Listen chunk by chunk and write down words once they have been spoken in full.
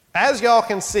As y'all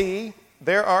can see,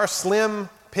 there are slim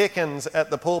pickings at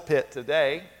the pulpit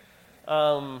today.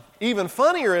 Even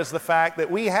funnier is the fact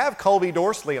that we have Colby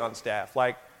Dorsley on staff,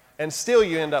 and still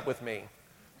you end up with me.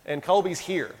 And Colby's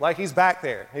here, he's back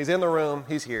there. He's in the room,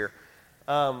 he's here.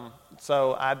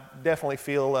 So I definitely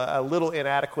feel a little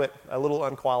inadequate, a little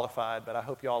unqualified, but I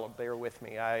hope y'all are there with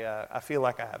me. I feel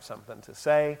like I have something to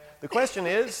say. The question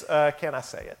is, can I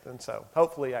say it? And so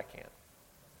hopefully I can.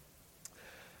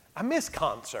 I miss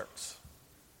concerts.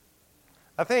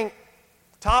 I think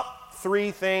top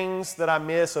 3 things that I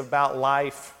miss about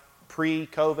life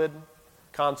pre-COVID,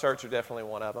 concerts are definitely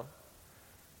one of them.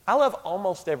 I love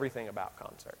almost everything about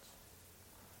concerts.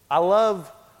 I love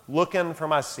looking for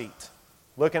my seat,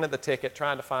 looking at the ticket,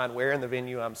 trying to find where in the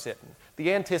venue I'm sitting.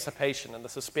 The anticipation and the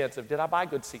suspense of, did I buy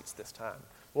good seats this time?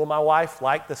 Will my wife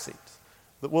like the seats?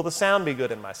 Will the sound be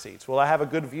good in my seats? Will I have a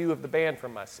good view of the band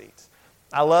from my seats?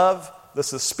 I love the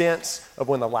suspense of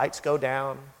when the lights go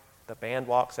down, the band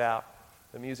walks out,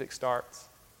 the music starts,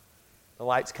 the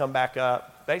lights come back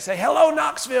up. They say, hello,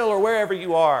 Knoxville, or wherever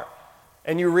you are.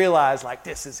 And you realize,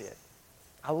 this is it.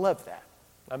 I love that.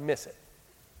 I miss it.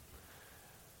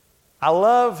 I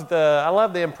love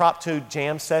the impromptu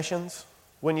jam sessions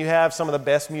when you have some of the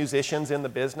best musicians in the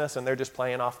business and they're just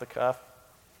playing off the cuff.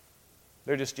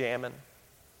 They're just jamming.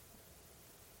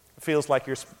 It feels like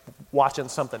you're watching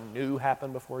something new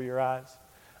happen before your eyes.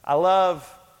 I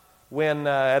love when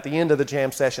at the end of the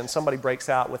jam session somebody breaks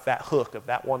out with that hook of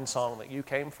that one song that you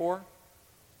came for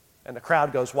and the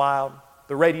crowd goes wild.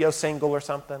 The radio single or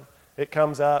something, it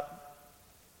comes up.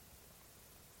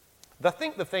 I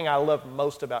think the thing I love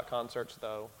most about concerts,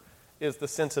 though, is the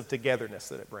sense of togetherness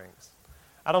that it brings.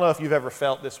 I don't know if you've ever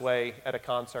felt this way at a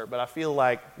concert, but I feel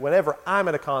like whenever I'm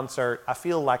at a concert, I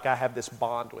feel like I have this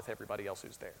bond with everybody else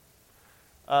who's there.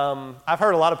 I've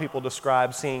heard a lot of people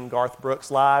describe seeing Garth Brooks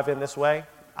live in this way.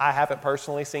 I haven't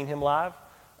personally seen him live,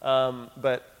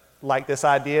 but this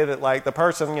idea that the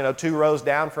person, 2 rows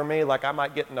down from me, I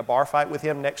might get in a bar fight with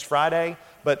him next Friday,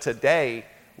 but today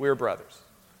we're brothers.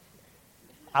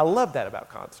 I love that about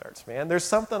concerts, man. There's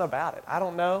something about it. I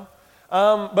don't know.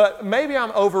 But maybe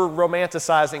I'm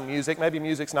over-romanticizing music. Maybe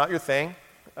music's not your thing.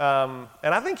 And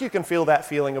I think you can feel that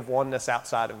feeling of oneness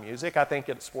outside of music. I think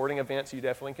at sporting events, you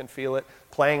definitely can feel it.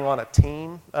 Playing on a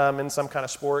team in some kind of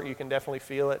sport, you can definitely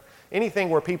feel it. Anything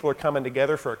where people are coming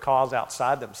together for a cause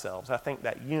outside themselves, I think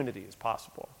that unity is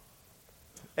possible.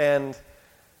 And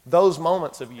those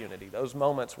moments of unity, those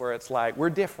moments where it's we're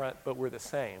different, but we're the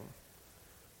same,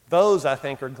 those, I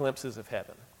think, are glimpses of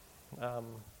heaven.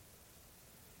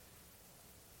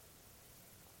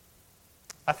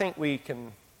 I think we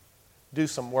can do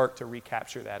some work to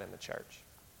recapture that in the church.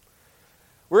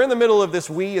 We're in the middle of this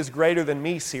We is Greater Than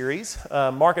Me series.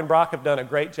 Mark and Brock have done a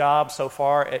great job so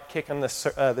far at kicking this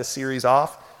series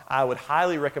off. I would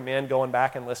highly recommend going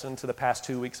back and listening to the past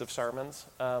 2 weeks of sermons.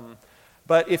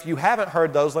 But if you haven't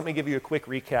heard those, let me give you a quick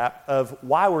recap of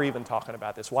why we're even talking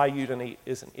about this, why unity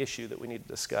is an issue that we need to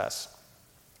discuss.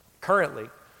 Currently,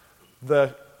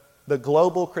 the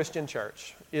global Christian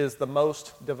church is the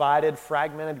most divided,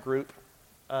 fragmented group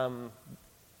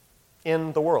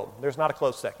in the world. There's not a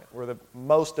close second. We're the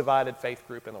most divided faith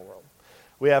group in the world.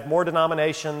 We have more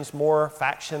denominations, more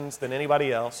factions than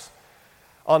anybody else.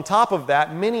 On top of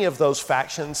that, many of those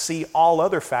factions see all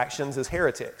other factions as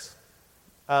heretics.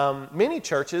 Many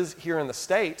churches here in the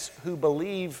States who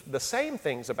believe the same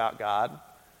things about God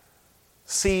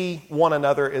see one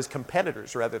another as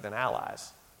competitors rather than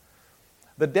allies.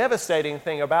 The devastating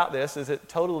thing about this is it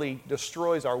totally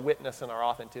destroys our witness and our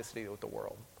authenticity with the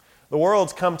world. The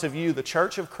world's come to view the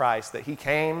church of Christ that he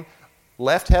came,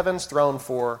 left heaven's throne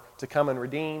for, to come and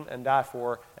redeem and die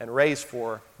for and raise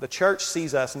for. The church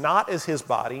sees us not as his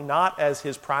body, not as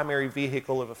his primary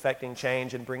vehicle of effecting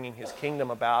change and bringing his kingdom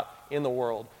about in the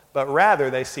world, but rather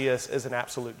they see us as an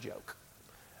absolute joke.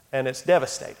 And it's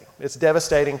devastating. It's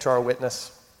devastating to our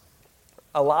witness.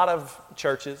 A lot of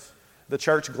churches, the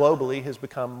church globally, has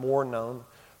become more known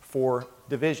for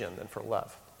division than for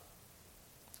love.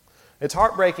 It's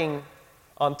heartbreaking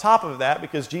on top of that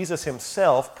because Jesus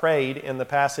himself prayed in the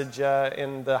passage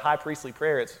in the high priestly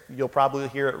prayer. You'll probably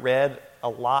hear it read a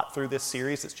lot through this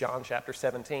series. It's John chapter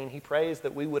 17. He prays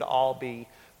that we would all be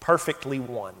perfectly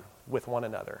one with one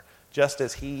another, just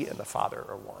as he and the Father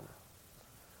are one.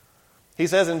 He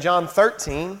says in John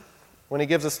 13, when he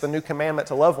gives us the new commandment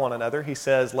to love one another, he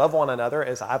says, love one another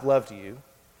as I've loved you.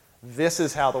 This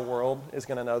is how the world is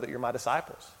going to know that you're my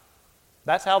disciples.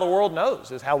 That's how the world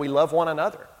knows, is how we love one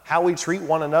another, how we treat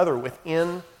one another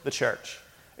within the church.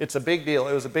 It's a big deal.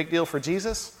 It was a big deal for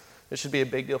Jesus. It should be a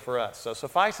big deal for us. So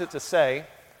suffice it to say,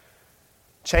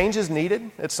 Change is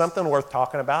needed. It's something worth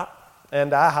talking about.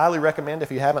 And I highly recommend,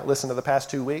 if you haven't listened to the past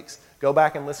 2 weeks, go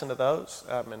back and listen to those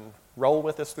and roll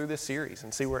with us through this series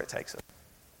and see where it takes us.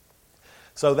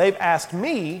 So they've asked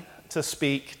me to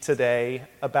speak today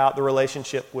about the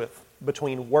relationship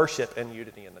between worship and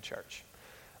unity in the church.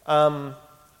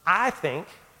 I think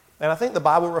the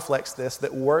Bible reflects this,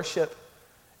 that worship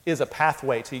is a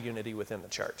pathway to unity within the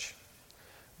church.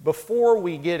 Before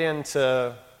we get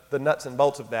into the nuts and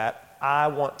bolts of that, I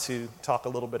want to talk a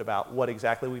little bit about what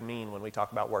exactly we mean when we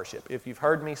talk about worship. If you've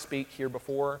heard me speak here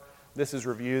before, this is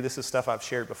review, this is stuff I've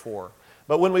shared before.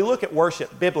 But when we look at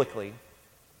worship biblically,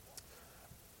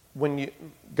 when you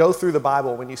go through the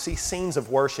Bible, when you see scenes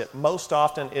of worship, most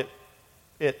often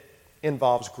it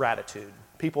involves gratitude.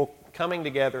 People coming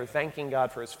together, thanking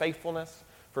God for His faithfulness,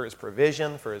 for His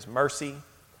provision, for His mercy.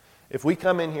 If we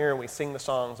come in here and we sing the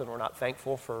songs and we're not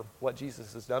thankful for what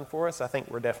Jesus has done for us, I think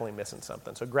we're definitely missing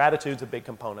something. So gratitude's a big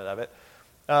component of it.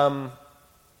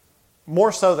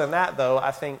 More so than that, though,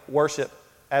 I think worship,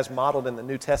 as modeled in the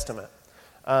New Testament,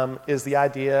 is the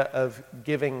idea of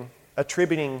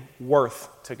attributing worth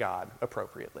to God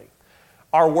appropriately.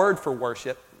 Our word for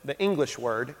worship, the English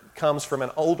word, comes from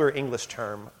an older English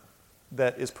term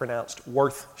that is pronounced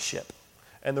worthship.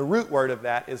 And the root word of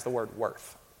that is the word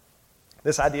worth.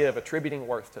 This idea of attributing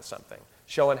worth to something,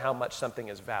 showing how much something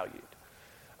is valued.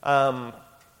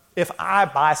 If I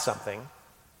buy something,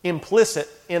 implicit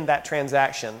in that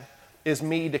transaction is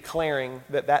me declaring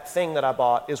that that thing that I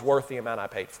bought is worth the amount I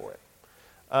paid for it.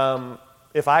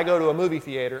 If I go to a movie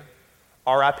theater,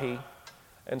 RIP,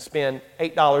 and spend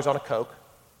 $8 on a Coke,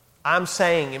 I'm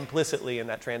saying implicitly in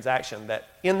that transaction that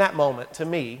in that moment, to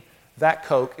me, that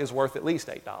Coke is worth at least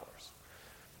 $8.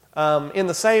 In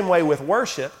the same way with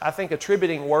worship, I think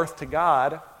attributing worth to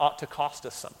God ought to cost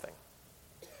us something.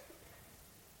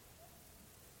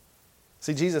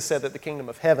 See, Jesus said that the kingdom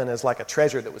of heaven is like a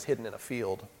treasure that was hidden in a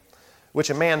field, which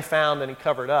a man found and he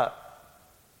covered up.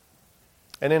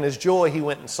 And in his joy, he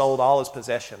went and sold all his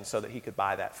possessions so that he could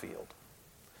buy that field.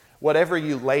 Whatever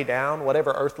you lay down,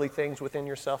 whatever earthly things within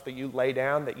yourself that you lay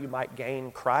down that you might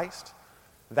gain Christ,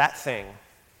 that thing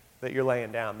that you're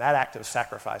laying down, that act of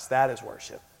sacrifice, that is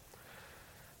worship.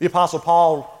 The Apostle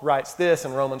Paul writes this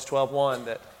in Romans 12:1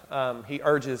 that he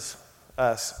urges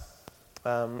us,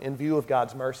 in view of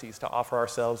God's mercies, to offer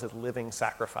ourselves as living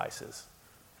sacrifices.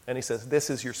 And he says,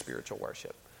 this is your spiritual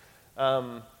worship.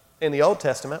 In the Old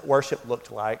Testament, worship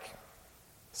looked like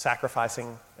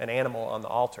sacrificing an animal on the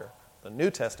altar. The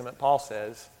New Testament, Paul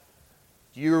says,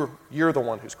 you're the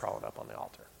one who's crawling up on the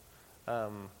altar.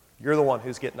 You're the one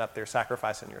who's getting up there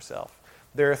sacrificing yourself.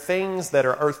 There are things that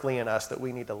are earthly in us that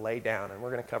we need to lay down, and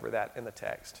we're going to cover that in the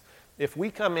text. If we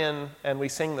come in and we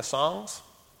sing the songs,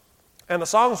 and the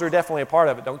songs are definitely a part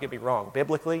of it, don't get me wrong.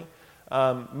 Biblically,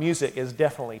 music is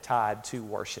definitely tied to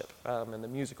worship, and the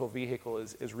musical vehicle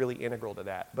is really integral to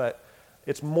that. But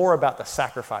it's more about the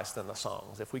sacrifice than the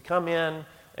songs. If we come in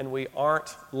and we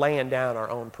aren't laying down our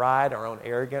own pride, our own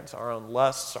arrogance, our own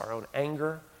lusts, our own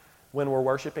anger when we're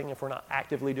worshiping, if we're not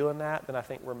actively doing that, then I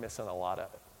think we're missing a lot of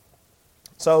it.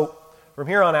 So from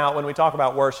here on out, when we talk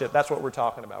about worship, that's what we're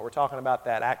talking about. We're talking about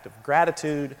that act of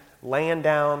gratitude, laying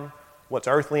down what's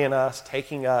earthly in us,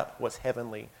 taking up what's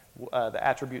heavenly, the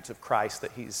attributes of Christ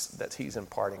that He's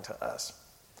imparting to us.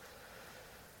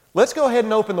 Let's go ahead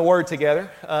and open the Word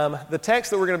together. The text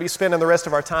that we're going to be spending the rest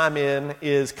of our time in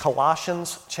is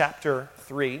Colossians chapter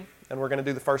 3, and we're going to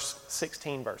do the first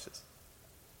 16 verses.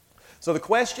 So the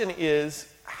question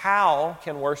is, how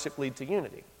can worship lead to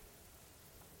unity?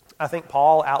 I think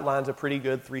Paul outlines a pretty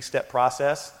good 3-step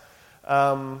process,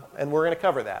 and we're going to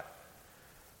cover that.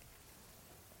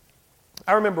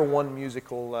 I remember one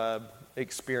musical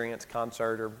experience,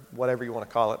 concert, or whatever you want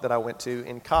to call it, that I went to.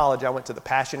 In college, I went to the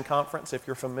Passion Conference, if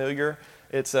you're familiar.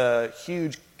 It's a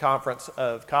huge conference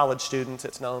of college students.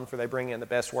 It's known for they bring in the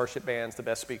best worship bands, the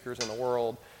best speakers in the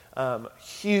world,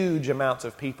 huge amounts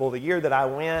of people. The year that I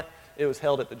went, it was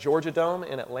held at the Georgia Dome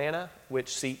in Atlanta,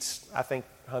 which seats, I think,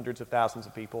 hundreds of thousands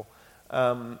of people.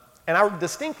 And I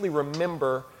distinctly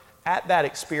remember at that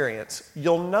experience,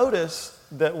 you'll notice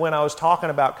that when I was talking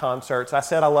about concerts, I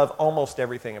said I love almost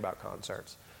everything about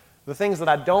concerts. The things that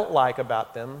I don't like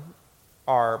about them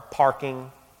are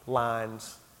parking,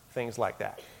 lines, things like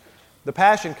that. The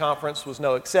Passion Conference was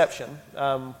no exception.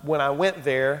 When I went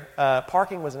there,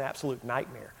 parking was an absolute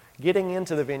nightmare. Getting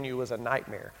into the venue was a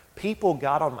nightmare. People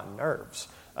got on my nerves.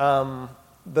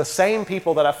 The same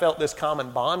people that I felt this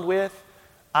common bond with,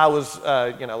 I was,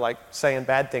 like saying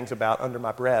bad things about under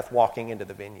my breath walking into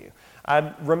the venue.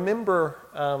 I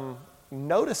remember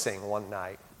noticing one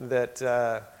night that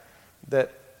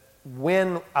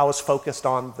when I was focused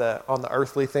on the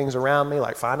earthly things around me,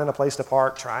 like finding a place to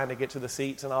park, trying to get to the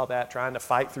seats and all that, trying to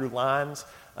fight through lines,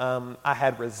 I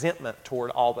had resentment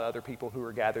toward all the other people who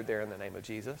were gathered there in the name of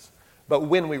Jesus. But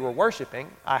when we were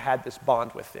worshiping, I had this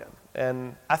bond with them.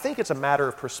 And I think it's a matter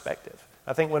of perspective.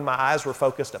 I think when my eyes were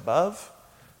focused above,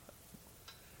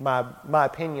 my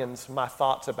opinions, my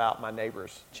thoughts about my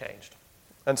neighbors changed.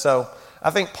 And so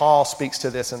I think Paul speaks to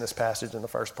this in this passage in the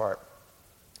first part.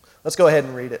 Let's go ahead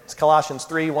and read it. It's Colossians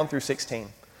 3, 1 through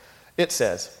 16. It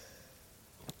says,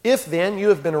 "If then you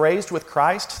have been raised with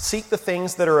Christ, seek the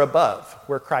things that are above,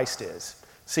 where Christ is,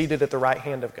 seated at the right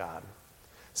hand of God.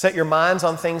 Set your minds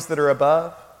on things that are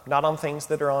above, not on things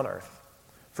that are on earth.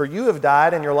 For you have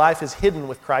died, and your life is hidden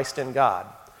with Christ in God.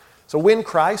 So when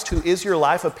Christ, who is your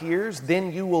life, appears,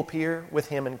 then you will appear with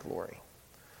him in glory."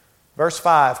 Verse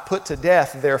 5, "Put to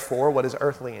death, therefore, what is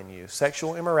earthly in you,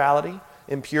 sexual immorality,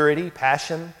 impurity,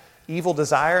 passion, evil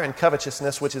desire, and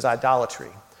covetousness, which is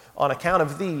idolatry. On account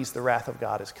of these, the wrath of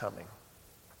God is coming.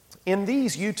 In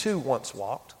these you too once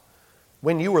walked,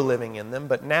 when you were living in them,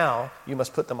 but now you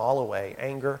must put them all away: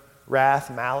 anger, wrath,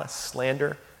 malice,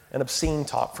 slander, and obscene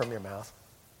talk from your mouth.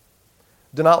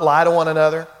 Do not lie to one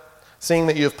another, seeing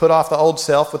that you have put off the old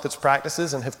self with its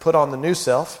practices and have put on the new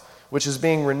self, which is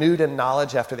being renewed in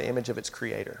knowledge after the image of its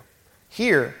creator.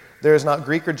 Here there is not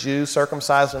Greek or Jew,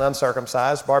 circumcised and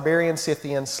uncircumcised, barbarian,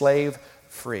 Scythian, slave,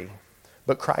 free.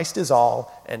 But Christ is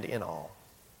all and in all."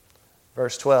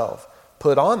 Verse 12,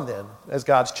 "Put on then, as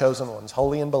God's chosen ones,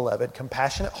 holy and beloved,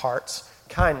 compassionate hearts,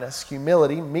 kindness,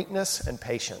 humility, meekness, and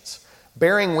patience,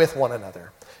 bearing with one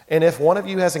another. And if one of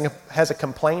you has a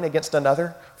complaint against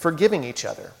another, forgiving each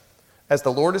other. As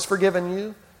the Lord has forgiven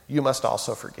you, you must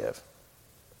also forgive.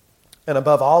 And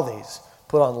above all these,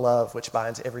 put on love, which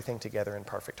binds everything together in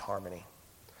perfect harmony.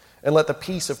 And let the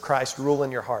peace of Christ rule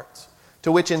in your hearts,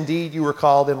 to which indeed you were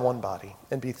called in one body,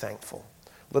 and be thankful.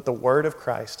 Let the word of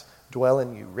Christ dwell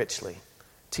in you richly,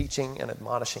 teaching and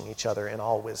admonishing each other in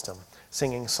all wisdom,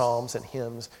 singing psalms and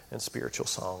hymns and spiritual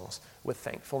songs with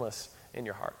thankfulness in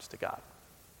your hearts to God."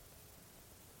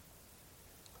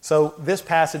 So this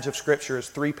passage of Scripture is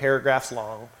 3 paragraphs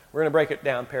long. We're going to break it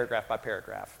down paragraph by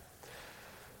paragraph.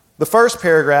 The first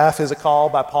paragraph is a call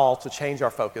by Paul to change our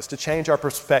focus, to change our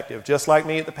perspective. Just like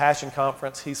me at the Passion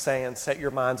Conference, he's saying, set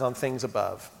your minds on things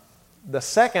above. The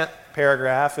second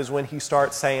paragraph is when he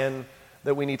starts saying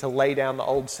that we need to lay down the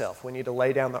old self. We need to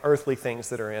lay down the earthly things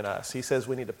that are in us. He says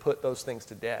we need to put those things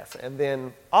to death. And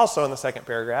then also in the second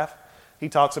paragraph, he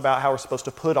talks about how we're supposed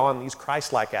to put on these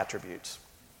Christ-like attributes.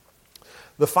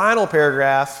 The final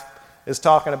paragraph is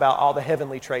talking about all the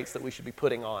heavenly traits that we should be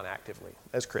putting on actively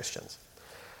as Christians.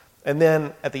 And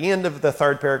then at the end of the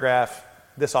third paragraph,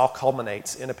 this all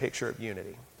culminates in a picture of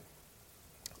unity.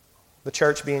 The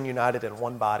church being united in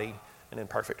one body and in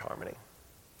perfect harmony.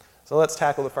 So let's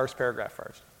tackle the first paragraph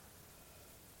first.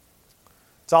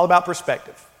 It's all about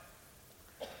perspective.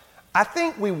 I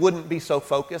think we wouldn't be so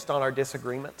focused on our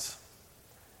disagreements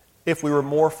if we were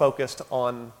more focused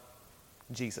on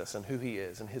Jesus and who he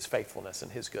is and his faithfulness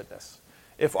and his goodness.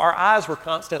 If our eyes were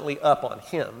constantly up on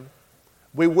him,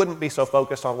 we wouldn't be so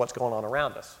focused on what's going on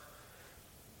around us.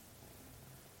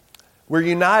 We're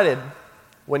united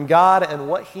when God and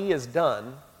what he has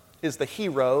done is the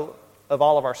hero of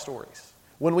all of our stories.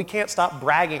 When we can't stop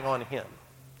bragging on him,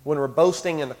 when we're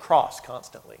boasting in the cross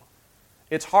constantly.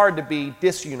 It's hard to be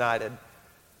disunited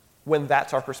when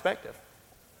that's our perspective.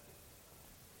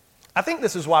 I think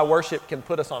this is why worship can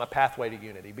put us on a pathway to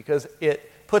unity, because it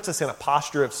puts us in a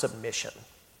posture of submission.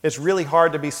 It's really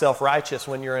hard to be self-righteous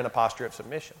when you're in a posture of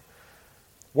submission.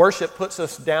 Worship puts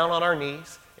us down on our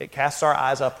knees. It casts our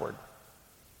eyes upward.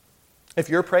 If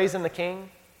you're praising the King,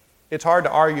 it's hard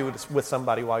to argue with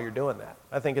somebody while you're doing that.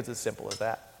 I think it's as simple as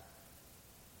that.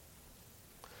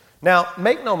 Now,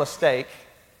 make no mistake,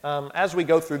 as we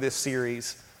go through this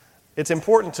series, it's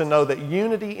important to know that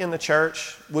unity in the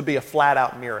church would be a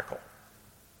flat-out miracle.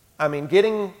 I mean,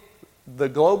 getting the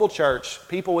global church,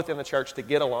 people within the church, to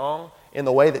get along in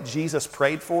the way that Jesus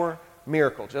prayed for,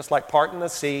 miracle. Just like parting the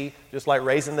sea, just like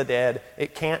raising the dead,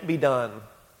 it can't be done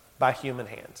by human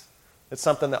hands. It's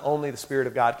something that only the Spirit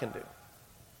of God can do.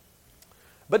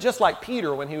 But just like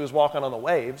Peter when he was walking on the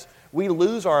waves, we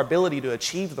lose our ability to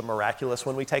achieve the miraculous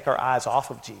when we take our eyes off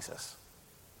of Jesus.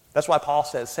 That's why Paul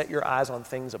says, set your eyes on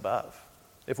things above.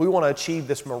 If we want to achieve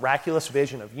this miraculous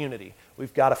vision of unity,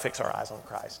 we've got to fix our eyes on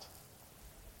Christ.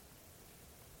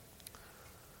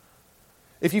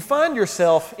 If you find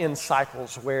yourself in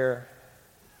cycles where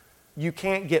you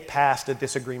can't get past a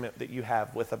disagreement that you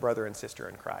have with a brother and sister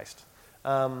in Christ,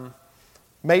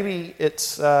 maybe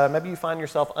you find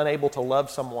yourself unable to love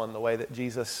someone the way that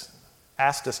Jesus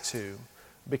asked us to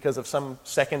because of some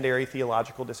secondary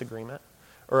theological disagreement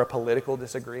or a political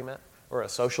disagreement or a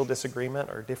social disagreement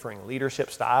or differing leadership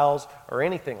styles or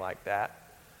anything like that,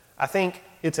 I think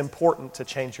it's important to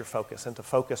change your focus and to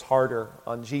focus harder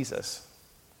on Jesus.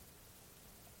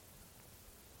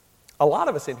 A lot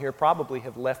of us in here probably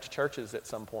have left churches at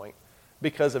some point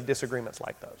because of disagreements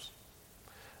like those.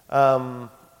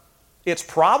 It's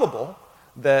probable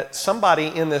that somebody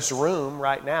in this room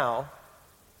right now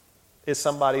is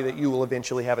somebody that you will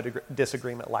eventually have a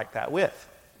disagreement like that with.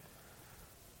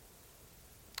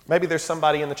 Maybe there's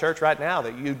somebody in the church right now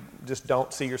that you just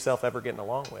don't see yourself ever getting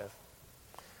along with.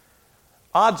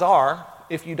 Odds are,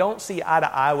 if you don't see eye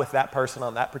to eye with that person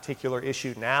on that particular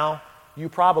issue now, you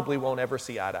probably won't ever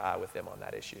see eye to eye with them on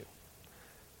that issue.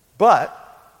 But,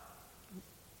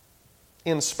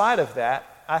 in spite of that,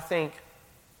 I think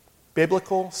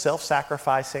biblical,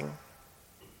 self-sacrificing,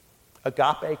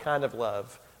 agape kind of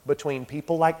love between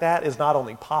people like that is not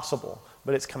only possible,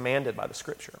 but it's commanded by the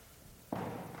Scripture.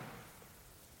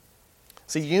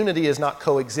 See, unity is not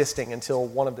coexisting until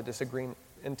one of the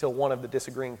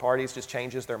disagreeing parties just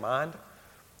changes their mind.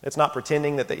 It's not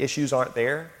pretending that the issues aren't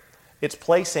there. It's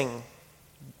placing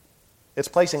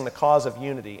the cause of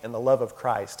unity and the love of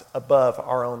Christ above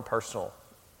our own personal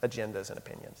agendas and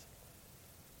opinions.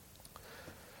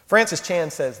 Francis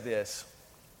Chan says this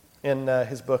in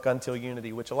his book, Until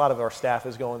Unity, which a lot of our staff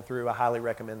is going through. I highly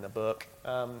recommend the book.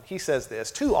 He says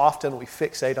this: too often we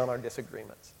fixate on our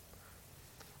disagreements.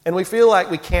 And we feel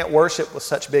like we can't worship with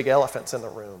such big elephants in the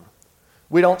room.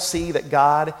 We don't see that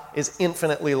God is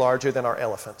infinitely larger than our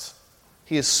elephants.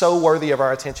 He is so worthy of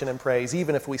our attention and praise,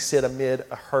 even if we sit amid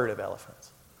a herd of elephants.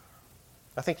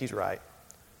 I think he's right.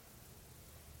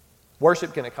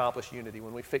 Worship can accomplish unity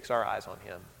when we fix our eyes on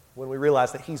Him, when we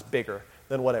realize that He's bigger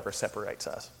than whatever separates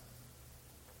us.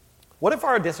 What if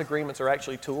our disagreements are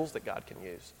actually tools that God can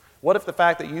use? What if the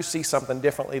fact that you see something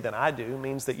differently than I do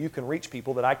means that you can reach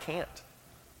people that I can't?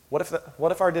 What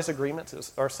if our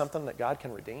disagreements are something that God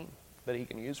can redeem, that He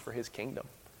can use for His kingdom?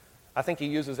 I think He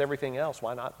uses everything else.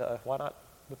 Why not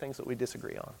the things that we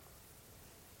disagree on?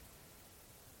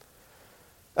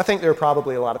 I think there are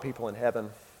probably a lot of people in heaven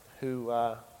who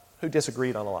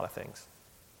disagreed on a lot of things.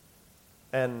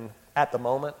 And at the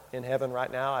moment in heaven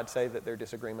right now, I'd say that their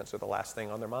disagreements are the last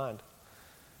thing on their mind.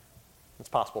 It's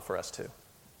possible for us too.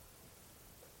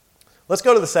 Let's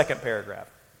go to the second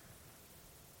paragraph.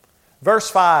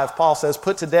 Verse 5, Paul says,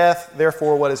 "Put to death,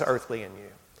 therefore, what is earthly in you."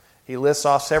 He lists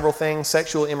off several things: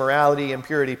 sexual immorality,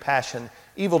 impurity, passion,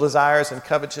 evil desires, and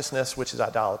covetousness, which is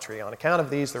idolatry. On account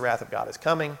of these, the wrath of God is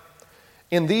coming.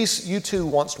 In these you too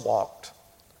once walked,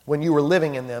 when you were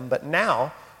living in them, but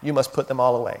now you must put them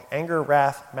all away: anger,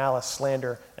 wrath, malice,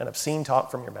 slander, and obscene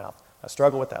talk from your mouth. I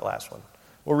struggle with that last one.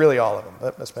 Well, really all of them,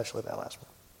 but especially that last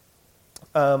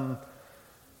one.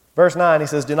 Verse 9, he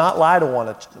says, "Do not lie to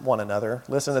one another."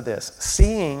 Listen to this.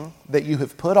 "Seeing that you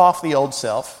have put off the old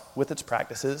self with its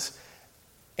practices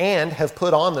and have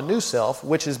put on the new self,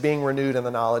 which is being renewed in the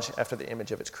knowledge after the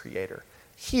image of its creator.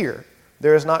 Here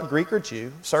there is not Greek or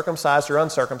Jew, circumcised or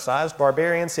uncircumcised,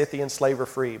 barbarian, Scythian, slave or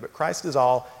free, but Christ is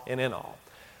all and in all."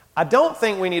 I don't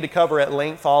think we need to cover at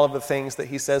length all of the things that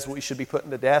he says we should be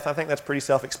putting to death. I think that's pretty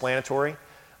self-explanatory.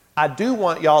 I do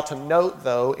want y'all to note,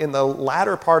 though, in the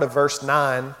latter part of verse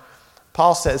 9,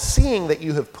 Paul says, "Seeing that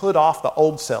you have put off the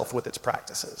old self with its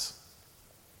practices."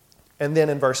 And then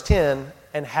in verse 10,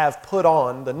 "and have put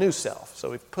on the new self."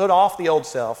 So we've put off the old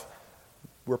self,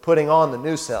 we're putting on the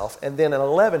new self. And then in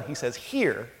 11, he says,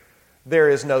 "Here there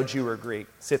is no Jew or Greek,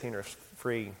 Scythian or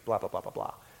free, blah, blah, blah, blah,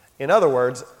 blah." In other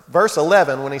words, verse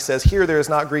 11, when he says, "Here there is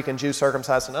not Greek and Jew,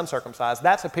 circumcised and uncircumcised,"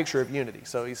 that's a picture of unity.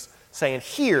 So he's saying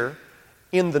here,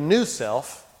 in the new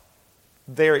self,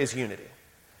 there is unity.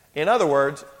 In other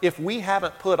words, if we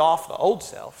haven't put off the old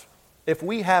self, if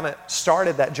we haven't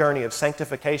started that journey of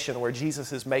sanctification where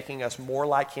Jesus is making us more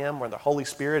like Him, where the Holy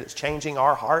Spirit is changing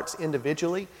our hearts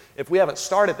individually, if we haven't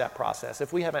started that process,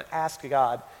 if we haven't asked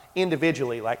God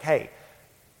individually, like, "Hey,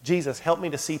 Jesus, help me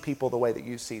to see people the way that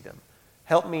you see them.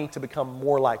 Help me to become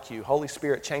more like you. Holy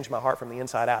Spirit, change my heart from the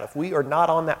inside out." If we are not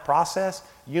on that process,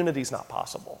 unity's not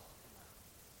possible.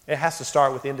 It has to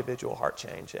start with individual heart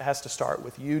change. It has to start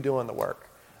with you doing the work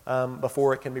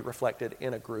before it can be reflected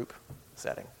in a group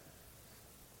setting.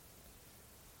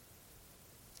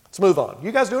 Let's move on.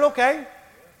 You guys doing okay?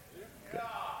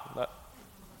 Yeah.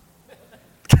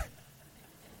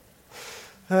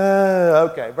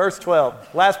 Okay, verse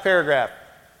 12, last paragraph.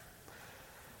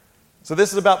 So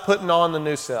this is about putting on the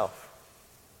new self.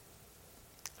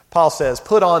 Paul says,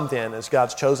 "Put on then, as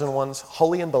God's chosen ones,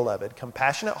 holy and beloved,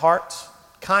 compassionate hearts,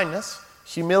 kindness,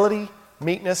 humility,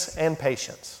 meekness, and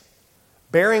patience,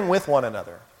 bearing with one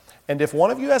another. And if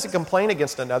one of you has a complaint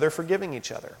against another, forgiving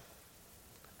each other.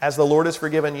 As the Lord has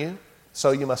forgiven you,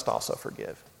 so you must also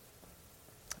forgive.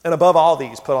 And above all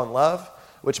these, put on love,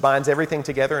 which binds everything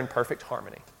together in perfect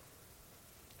harmony.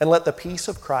 And let the peace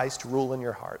of Christ rule in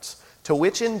your hearts, to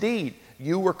which indeed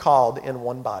you were called in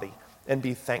one body, and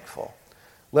be thankful.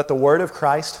 Let the word of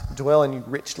Christ dwell in you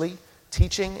richly,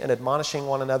 teaching and admonishing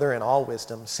one another in all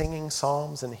wisdom, singing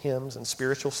psalms and hymns and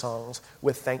spiritual songs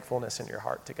with thankfulness in your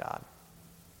heart to God.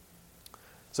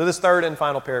 So this third and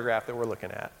final paragraph that we're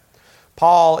looking at,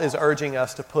 Paul is urging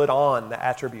us to put on the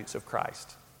attributes of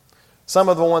Christ. Some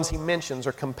of the ones he mentions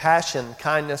are compassion,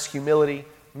 kindness, humility,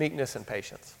 meekness, and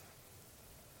patience.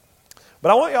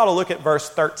 But I want y'all to look at verse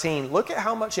 13. Look at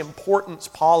how much importance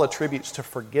Paul attributes to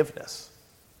forgiveness.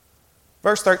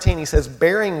 Verse 13, he says,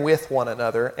 bearing with one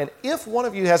another, and if one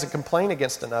of you has a complaint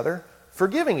against another,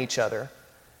 forgiving each other.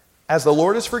 As the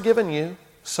Lord has forgiven you,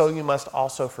 so you must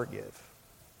also forgive.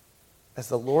 As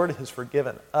the Lord has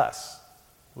forgiven us,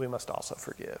 we must also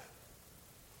forgive.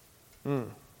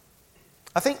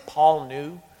 I think Paul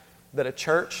knew that a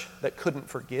church that couldn't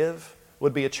forgive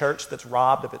would be a church that's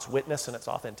robbed of its witness and its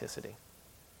authenticity.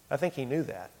 I think he knew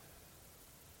that.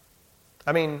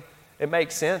 I mean, it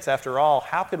makes sense after all.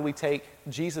 How could we take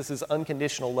Jesus'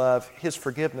 unconditional love, his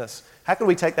forgiveness, how could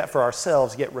we take that for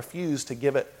ourselves yet refuse to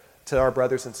give it to our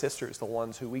brothers and sisters, the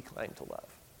ones who we claim to love?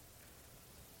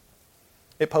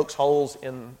 It pokes holes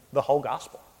in the whole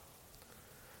gospel.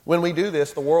 When we do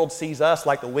this, the world sees us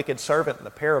like the wicked servant in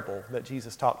the parable that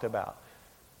Jesus talked about,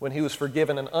 when he was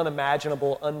forgiven an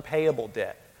unimaginable, unpayable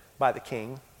debt by the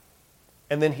king,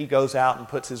 and then he goes out and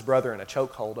puts his brother in a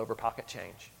chokehold over pocket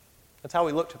change. That's how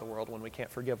we look to the world when we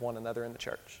can't forgive one another in the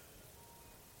church.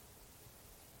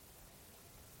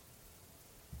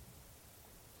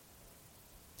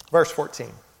 Verse 14.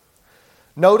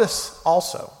 Notice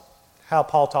also how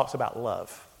Paul talks about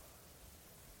love.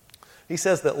 He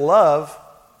says that love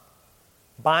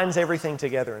binds everything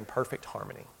together in perfect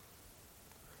harmony.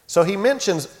 So he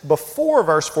mentions before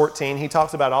verse 14, he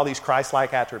talks about all these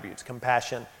Christ-like attributes,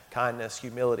 compassion, kindness,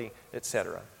 humility,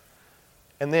 etc.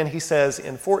 And then he says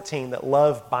in 14 that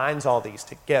love binds all these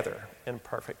together in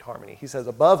perfect harmony. He says,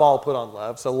 above all, put on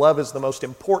love. So love is the most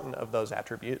important of those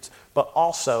attributes, but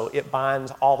also it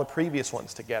binds all the previous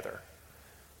ones together.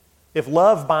 If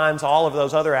love binds all of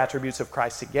those other attributes of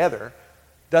Christ together,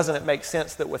 doesn't it make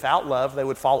sense that without love they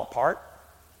would fall apart?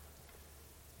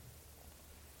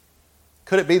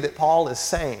 Could it be that Paul is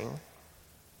saying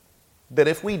that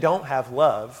if we don't have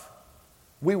love,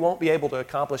 we won't be able to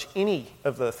accomplish any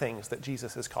of the things that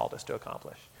Jesus has called us to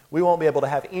accomplish? We won't be able to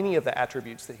have any of the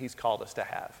attributes that he's called us to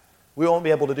have. We won't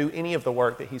be able to do any of the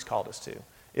work that he's called us to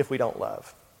if we don't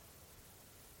love.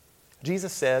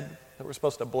 Jesus said that we're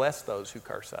supposed to bless those who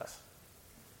curse us.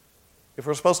 If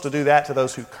we're supposed to do that to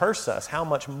those who curse us, how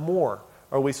much more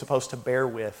are we supposed to bear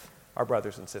with our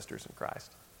brothers and sisters in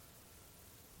Christ?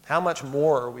 How much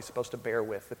more are we supposed to bear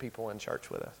with the people in church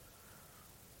with us?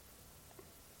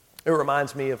 It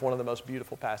reminds me of one of the most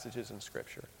beautiful passages in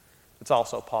Scripture. It's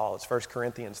also Paul. It's 1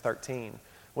 Corinthians 13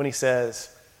 when he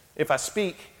says, if I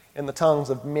speak in the tongues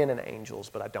of men and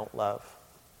angels, but I don't love,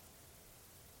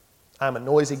 I'm a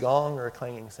noisy gong or a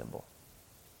clanging cymbal.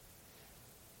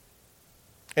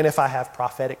 And if I have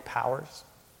prophetic powers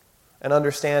and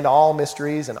understand all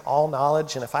mysteries and all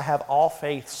knowledge, and if I have all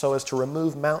faith so as to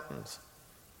remove mountains,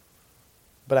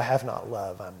 but I have not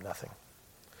love, I'm nothing.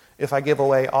 If I give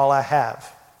away all I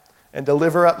have and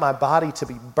deliver up my body to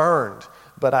be burned,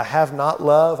 but I have not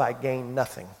love, I gain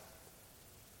nothing.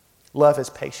 Love is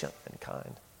patient and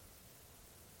kind.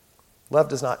 Love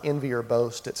does not envy or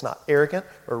boast. It's not arrogant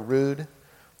or rude.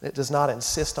 It does not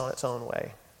insist on its own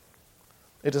way.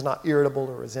 It is not irritable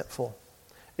or resentful.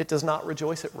 It does not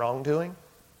rejoice at wrongdoing,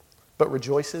 but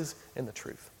rejoices in the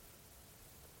truth.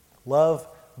 Love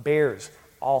bears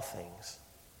all things,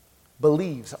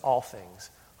 believes all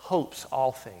things, hopes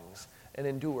all things, and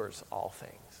endures all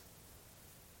things.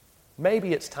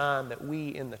 Maybe it's time that we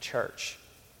in the church,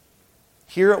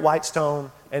 here at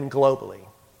Whitestone and globally,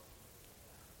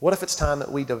 what if it's time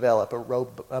that we develop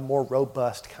a more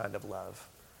robust kind of love?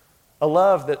 A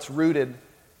love that's rooted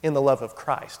in the love of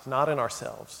Christ, not in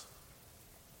ourselves.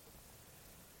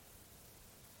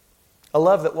 A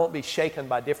love that won't be shaken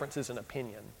by differences in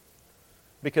opinion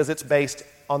because it's based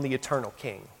on the eternal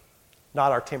King,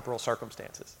 not our temporal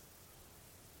circumstances.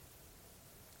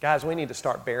 Guys, we need to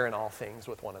start bearing all things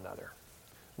with one another.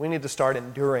 We need to start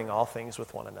enduring all things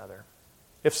with one another.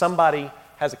 If somebody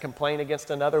has a complaint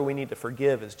against another, we need to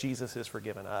forgive as Jesus has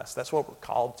forgiven us. That's what we're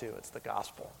called to. It's the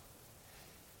gospel.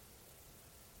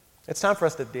 It's time for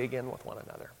us to dig in with one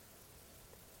another.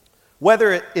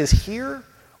 Whether it is here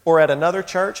or at another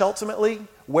church, ultimately,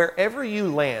 wherever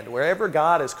you land, wherever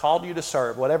God has called you to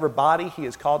serve, whatever body He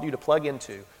has called you to plug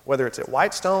into, whether it's at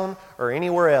Whitestone or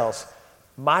anywhere else,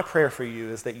 my prayer for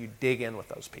you is that you dig in with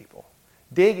those people.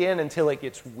 Dig in until it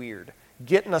gets weird.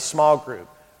 Get in a small group.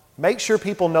 Make sure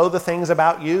people know the things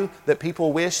about you that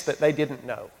people wish that they didn't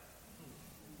know.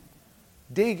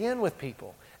 Dig in with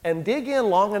people. And dig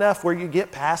in long enough where you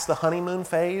get past the honeymoon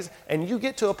phase and you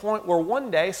get to a point where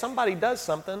one day somebody does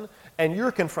something and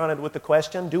you're confronted with the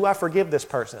question, do I forgive this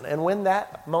person? And when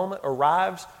that moment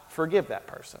arrives, forgive that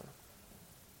person.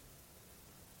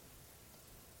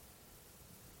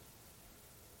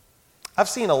 I've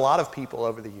seen a lot of people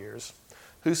over the years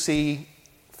who see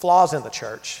flaws in the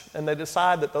church and they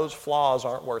decide that those flaws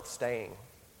aren't worth staying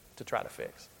to try to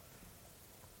fix.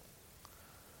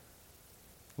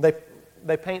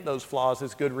 They paint those flaws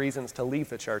as good reasons to leave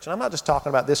the church. And I'm not just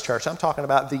talking about this church. I'm talking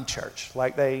about the church.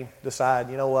 Like they decide,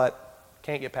 you know what,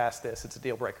 can't get past this. It's a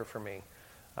deal breaker for me.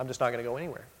 I'm just not going to go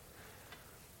anywhere.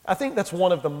 I think that's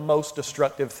one of the most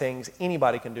destructive things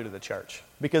anybody can do to the church.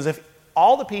 Because if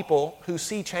all the people who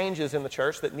see changes in the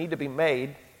church that need to be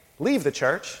made leave the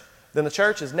church, then the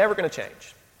church is never going to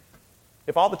change.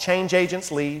 If all the change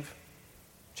agents leave,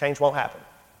 change won't happen.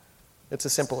 It's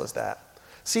as simple as that.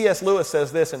 C.S. Lewis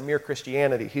says this in Mere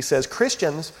Christianity. He says,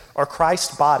 Christians are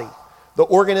Christ's body, the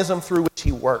organism through which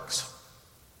He works.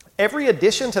 Every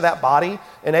addition to that body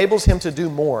enables Him to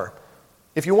do more.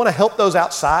 If you want to help those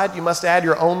outside, you must add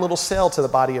your own little cell to the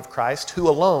body of Christ, who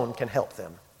alone can help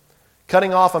them.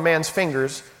 Cutting off a man's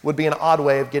fingers would be an odd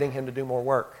way of getting him to do more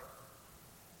work.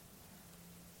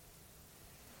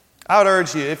 I would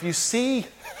urge you, if you see...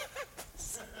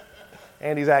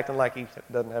 Andy's acting like he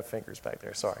doesn't have fingers back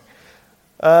there, sorry.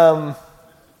 I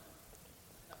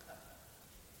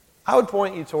would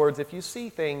point you towards, if you see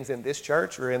things in this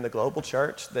church or in the global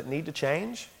church that need to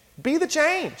change, be the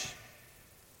change.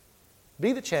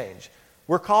 Be the change.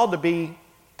 We're called to be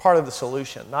part of the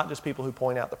solution, not just people who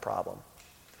point out the problem.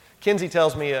 Kinsey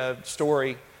tells me a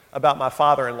story about my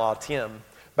father-in-law, Tim,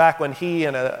 back when he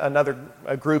and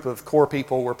a group of core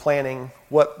people were planning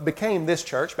what became this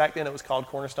church. Back then it was called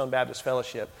Cornerstone Baptist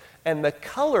Fellowship. And the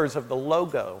colors of the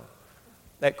logo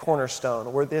at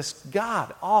Cornerstone were this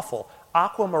god-awful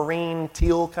aquamarine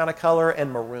teal kind of color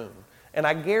and maroon. And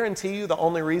I guarantee you the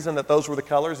only reason that those were the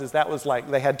colors is that was like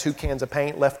they had 2 cans of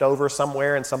paint left over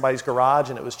somewhere in somebody's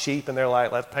garage and it was cheap and they're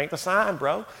like, let's paint the sign,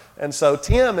 bro. And so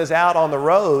Tim is out on the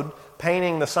road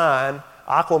painting the sign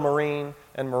aquamarine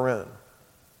and maroon.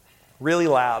 Really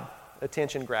loud,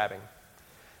 attention grabbing.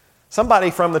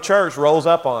 Somebody from the church rolls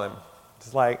up on him.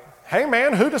 It's like, hey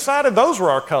man, who decided those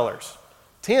were our colors?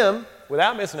 Tim,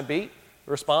 without missing a beat,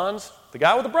 responds, the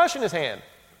guy with the brush in his hand.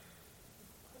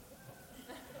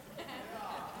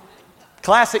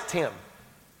 Classic Tim.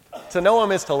 To know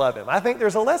him is to love him. I think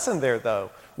there's a lesson there, though.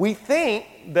 We think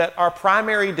that our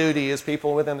primary duty as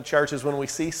people within the church is when we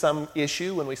see some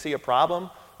issue, when we see a problem,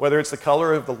 whether it's the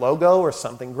color of the logo or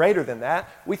something greater than that,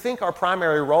 we think our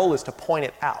primary role is to point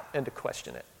it out and to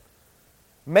question it.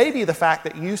 Maybe the fact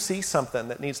that you see something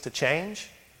that needs to change,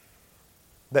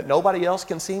 that nobody else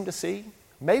can seem to see,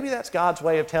 maybe that's God's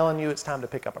way of telling you it's time to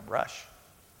pick up a brush.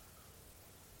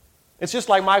 It's just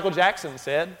like Michael Jackson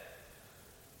said,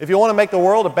 if you want to make the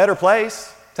world a better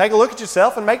place, take a look at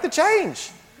yourself and make the change.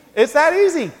 It's that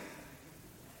easy.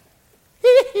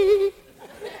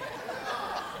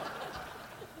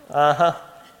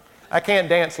 I can't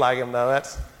dance like him, though.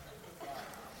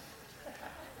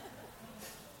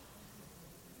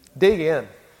 Dig in.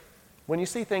 When you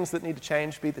see things that need to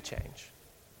change, be the change.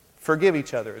 Forgive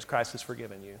each other as Christ has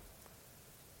forgiven you.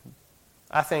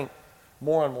 I think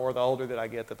more and more, the older that I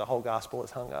get, that the whole gospel is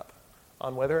hung up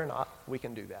on whether or not we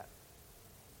can do that.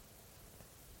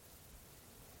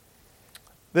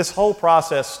 This whole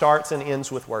process starts and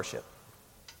ends with worship.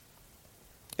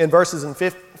 In verses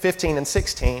 15 and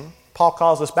 16, Paul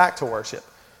calls us back to worship.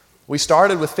 We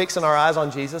started with fixing our eyes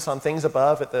on Jesus, on things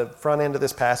above at the front end of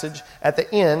this passage. At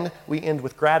the end, we end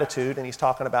with gratitude, and he's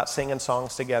talking about singing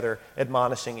songs together,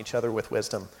 admonishing each other with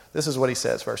wisdom. This is what he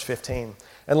says, verse 15.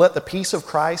 And let the peace of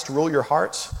Christ rule your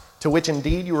hearts, to which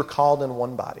indeed you were called in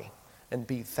one body, and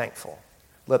be thankful.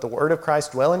 Let the word of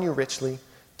Christ dwell in you richly,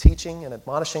 teaching and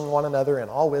admonishing one another in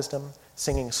all wisdom,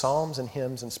 singing psalms and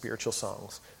hymns and spiritual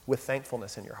songs, with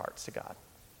thankfulness in your hearts to God.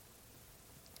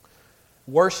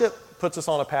 Worship puts us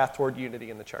on a path toward unity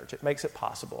in the church. It makes it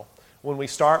possible when we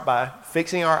start by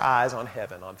fixing our eyes on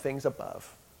heaven, on things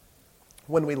above.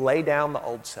 When we lay down the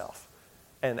old self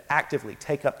and actively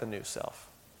take up the new self.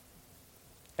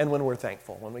 And when we're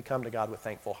thankful, when we come to God with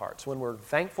thankful hearts. When we're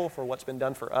thankful for what's been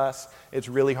done for us, it's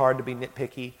really hard to be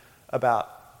nitpicky about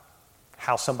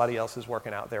how somebody else is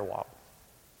working out their walk.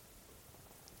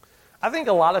 I think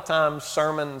a lot of times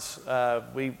sermons,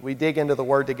 we dig into the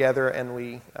Word together,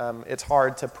 and it's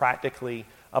hard to practically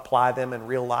apply them in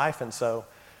real life. And so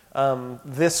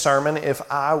this sermon, if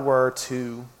I were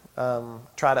to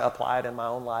try to apply it in my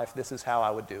own life, this is how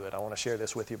I would do it. I want to share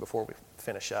this with you before we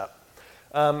finish up.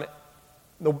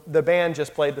 The band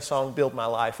just played the song Build My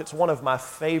Life. It's one of my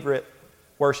favorite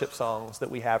worship songs that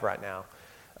we have right now.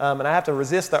 And I have to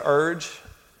resist the urge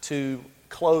to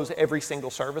close every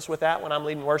single service with that when I'm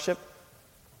leading worship.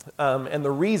 And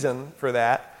the reason for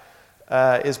that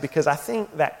is because I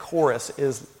think that chorus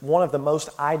is one of the most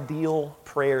ideal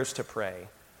prayers to pray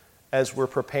as we're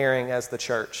preparing as the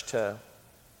church to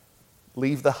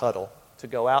leave the huddle, to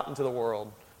go out into the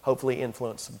world, hopefully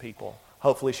influence some people,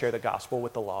 hopefully share the gospel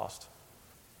with the lost.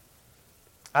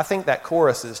 I think that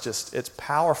chorus is it's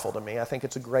powerful to me. I think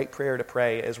it's a great prayer to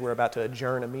pray as we're about to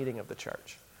adjourn a meeting of the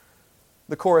church.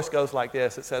 The chorus goes like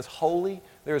this. It says, "Holy,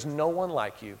 there is no one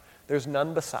like you. There's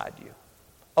none beside you.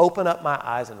 Open up my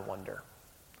eyes in wonder.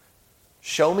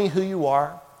 Show me who you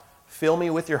are, fill me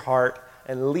with your heart,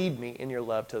 and lead me in your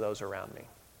love to those around me."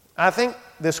 I think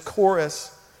this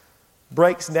chorus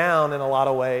breaks down in a lot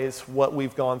of ways what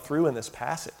we've gone through in this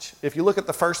passage. If you look at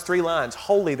the first 3 lines,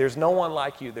 "Holy, there's no one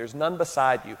like you, there's none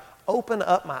beside you. Open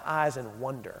up my eyes in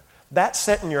wonder." That's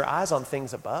setting your eyes on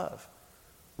things above.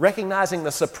 Recognizing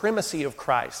the supremacy of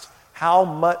Christ,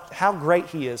 how great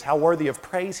he is, how worthy of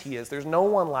praise he is. There's no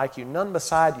one like you, none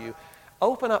beside you.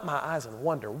 Open up my eyes and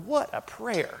wonder. What a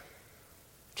prayer.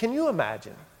 Can you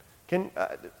imagine?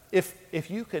 If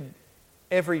you could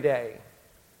every day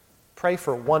pray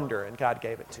for wonder and God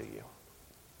gave it to you,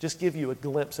 just give you a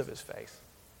glimpse of his face.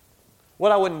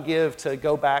 What I wouldn't give to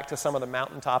go back to some of the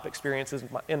mountaintop experiences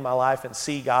in my life and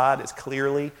see God as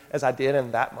clearly as I did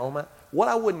in that moment. What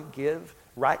I wouldn't give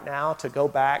right now to go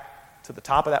back to the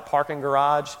top of that parking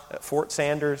garage at Fort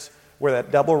Sanders where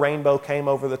that double rainbow came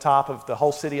over the top of the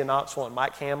whole city of Knoxville and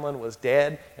Mike Hamlin was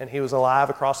dead and he was alive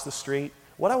across the street.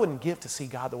 What I wouldn't give to see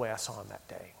God the way I saw him that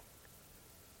day.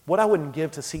 What I wouldn't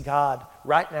give to see God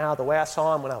right now the way I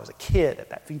saw him when I was a kid at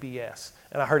that VBS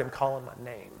and I heard him calling my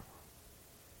name.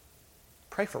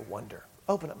 Pray for wonder.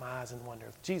 Open up my eyes and wonder.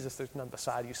 Jesus, there's none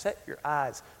beside you. Set your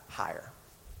eyes higher.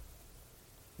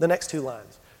 The next 2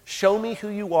 lines. Show me who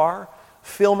you are.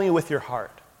 Fill me with your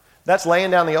heart. That's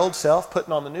laying down the old self,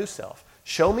 putting on the new self.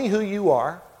 Show me who you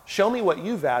are. Show me what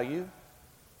you value.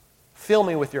 Fill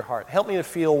me with your heart. Help me to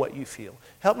feel what you feel.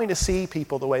 Help me to see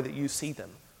people the way that you see them.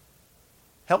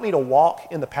 Help me to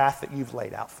walk in the path that you've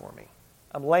laid out for me.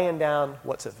 I'm laying down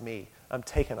what's of me. I'm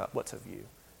taking up what's of you.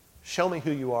 Show me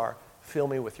who you are. Fill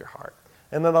me with your heart.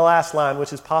 And then the last line,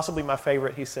 which is possibly my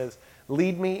favorite, he says,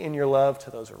 lead me in your love to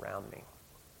those around me.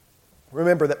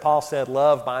 Remember that Paul said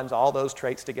love binds all those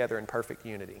traits together in perfect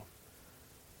unity.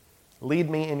 Lead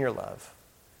me in your love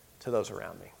to those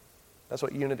around me. That's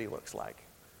what unity looks like.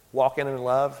 Walking in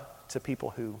love to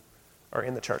people who are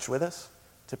in the church with us,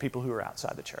 to people who are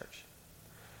outside the church.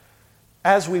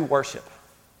 As we worship,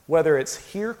 whether it's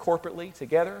here corporately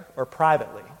together or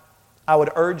privately, I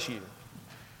would urge you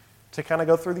to kind of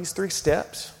go through these 3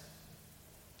 steps.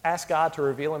 Ask God to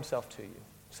reveal himself to you.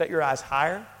 Set your eyes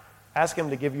higher. Ask him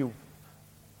to give you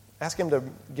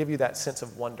that sense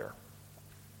of wonder.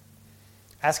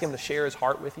 Ask him to share his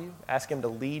heart with you. Ask him to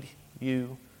lead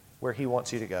you where he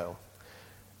wants you to go.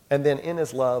 And then in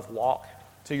his love, walk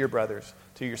to your brothers,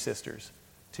 to your sisters,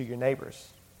 to your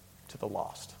neighbors, to the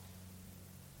lost.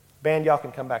 Band, y'all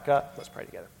can come back up. Let's pray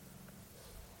together.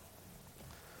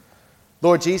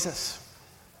 Lord Jesus,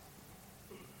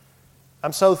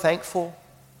 I'm so thankful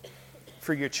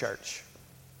for your church.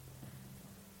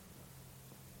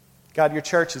 God, your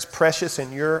church is precious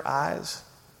in your eyes.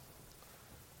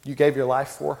 You gave your life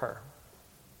for her.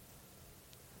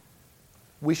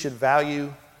 We should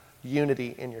value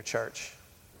unity in your church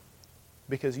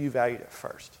because you valued it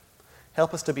first.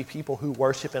 Help us to be people who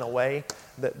worship in a way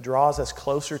that draws us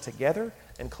closer together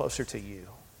and closer to you.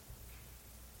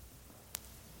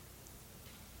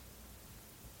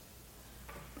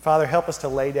 Father, help us to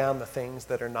lay down the things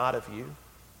that are not of you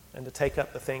and to take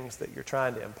up the things that you're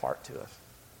trying to impart to us.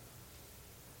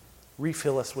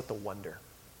 Refill us with the wonder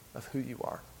of who you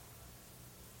are.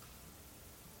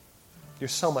 You're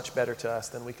so much better to us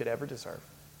than we could ever deserve.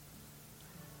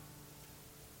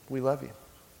 We love you.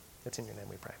 It's in your name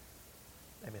we pray.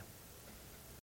 Amen.